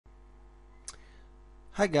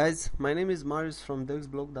Hi guys, my name is Marius from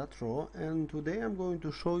dexblog.ro, and today I'm going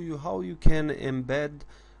to show you how you can embed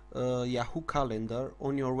Yahoo Calendar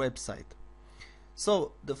on your website.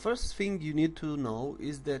 So the first thing you need to know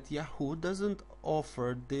is that Yahoo doesn't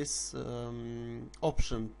offer this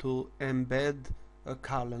option to embed a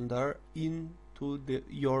calendar into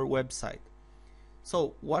your website.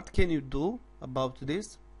 So what can you do about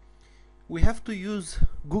this? We have to use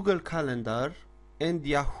Google Calendar and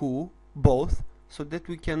Yahoo both so that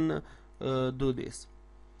we can do this.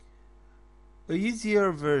 A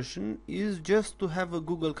easier version is just to have a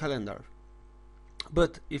Google Calendar,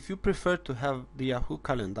 but if you prefer to have the Yahoo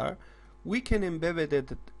Calendar, we can embed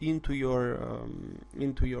it into your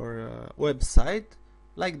website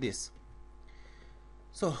like this.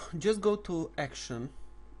 So just go to Action,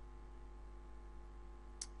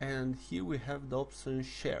 and here we have the option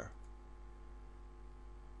Share.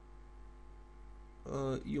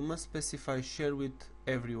 You must specify share with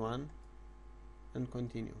everyone and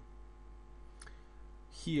continue.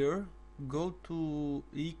 Here go to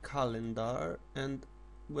e-calendar and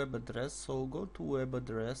web address, so go to web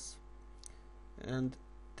address and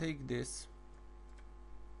take this,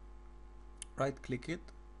 right click it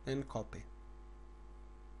and copy.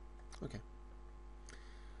 Okay,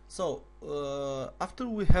 so after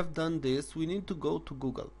we have done this, we need to go to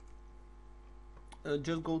Google.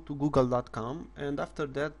 Just go to google.com, and after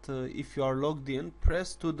that, if you are logged in,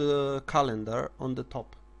 press to the calendar on the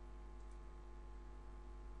top.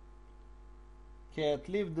 Cat,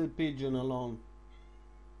 leave the pigeon alone.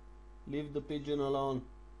 Leave the pigeon alone.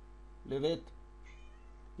 Leave it.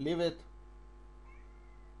 Leave it.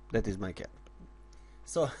 That is my cat.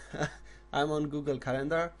 So I'm on Google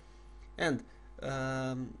Calendar, and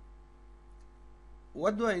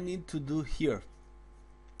what do I need to do here?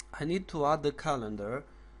 I need to add the calendar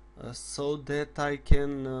so that I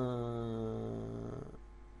can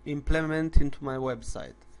implement into my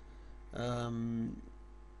website.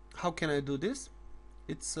 How can I do this?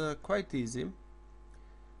 It's quite easy.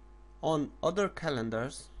 On other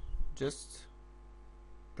calendars, just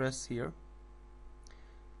press here,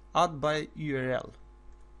 add by URL.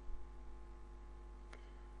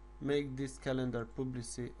 Make this calendar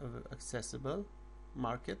publicly accessible,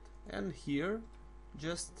 mark it, and here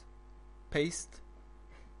just paste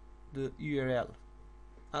the URL,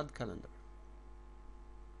 add calendar.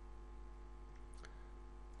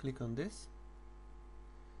 Click on this,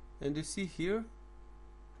 and you see here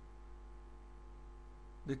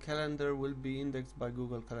the calendar will be indexed by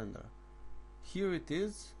Google Calendar. Here it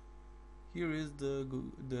is. Here is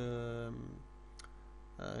the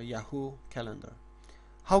Yahoo Calendar.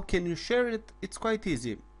 How can you share it? It's quite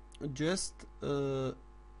easy. Just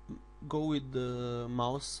go with the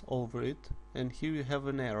mouse over it, and here you have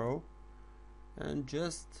an arrow, and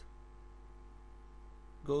just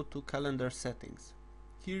go to calendar settings.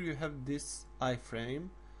 Here you have this iframe.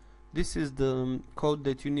 This is the code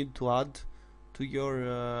that you need to add to your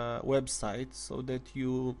website so that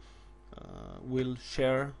you will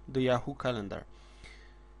share the Yahoo Calendar.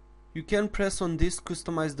 You can press on this,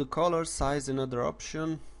 customize the color, size, and other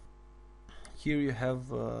option. Here you have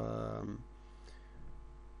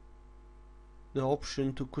the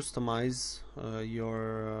option to customize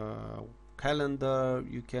your calendar.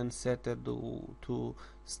 You can set it to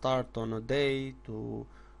start on a day, to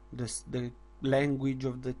the language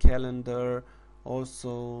of the calendar,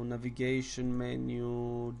 also navigation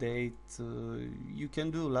menu, date. You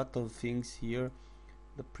can do a lot of things here.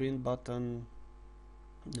 The print button,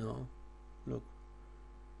 no, look,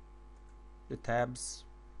 the tabs,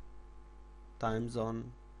 time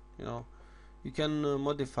zone, you can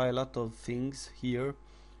modify a lot of things here.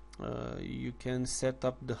 You can set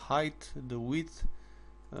up the height, the width.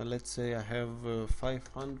 Let's say I have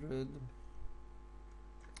 500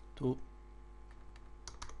 to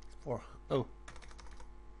 400.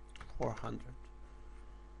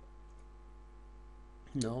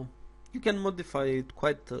 No, you can modify it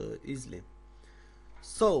quite easily.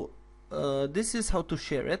 So this is how to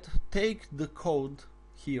share it. Take the code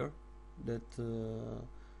here that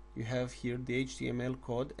you have here, the HTML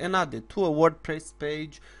code, and add it to a WordPress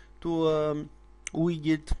page, to a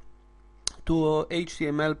widget, to a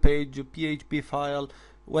HTML page, a PHP file,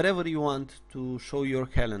 whatever you want to show your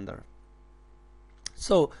calendar.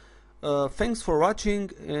 So thanks for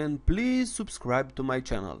watching, and please subscribe to my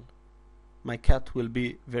channel. My cat will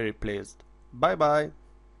be very pleased. Bye bye.